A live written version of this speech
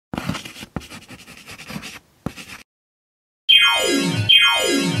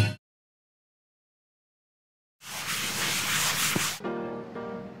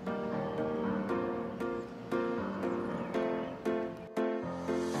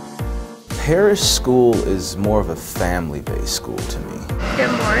Parrish School is more of a family-based school to me.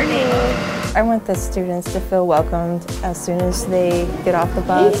 Good morning. I want the students to feel welcomed as soon as they get off the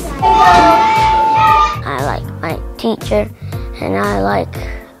bus. I like my teacher, and I like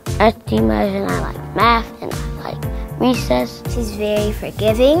estimators, and I like math, and I like recess. She's very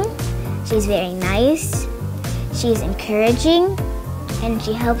forgiving, she's very nice, she's encouraging, and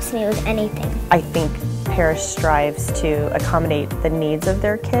she helps me with anything. I think Parrish strives to accommodate the needs of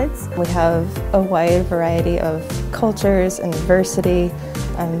their kids. We have a wide variety of cultures and diversity.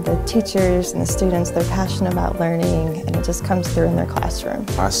 The teachers and the students, they're passionate about learning, and it just comes through in their classroom.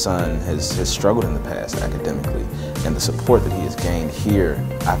 My son has struggled in the past academically, and the support that he has gained here,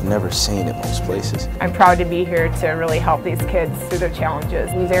 I've never seen at most places. I'm proud to be here to really help these kids through their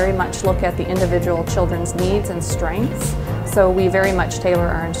challenges. We very much look at the individual children's needs and strengths, so we very much tailor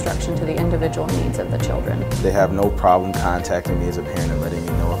our instruction to the individual needs of the children. They have no problem contacting me as a parent and letting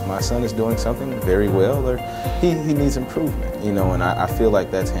me know if my son is doing something very well or he needs improvement, you know, and I feel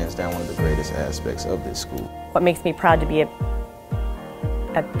like that's hands down one of the greatest aspects of this school. What makes me proud to be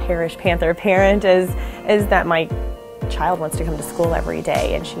a Parrish Panther parent is that my child wants to come to school every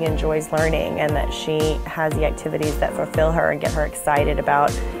day and she enjoys learning, and that she has the activities that fulfill her and get her excited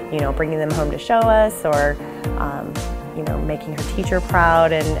about, you know, bringing them home to show us, or you know, making her teacher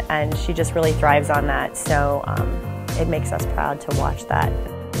proud, and she just really thrives on that. So it makes us proud to watch that.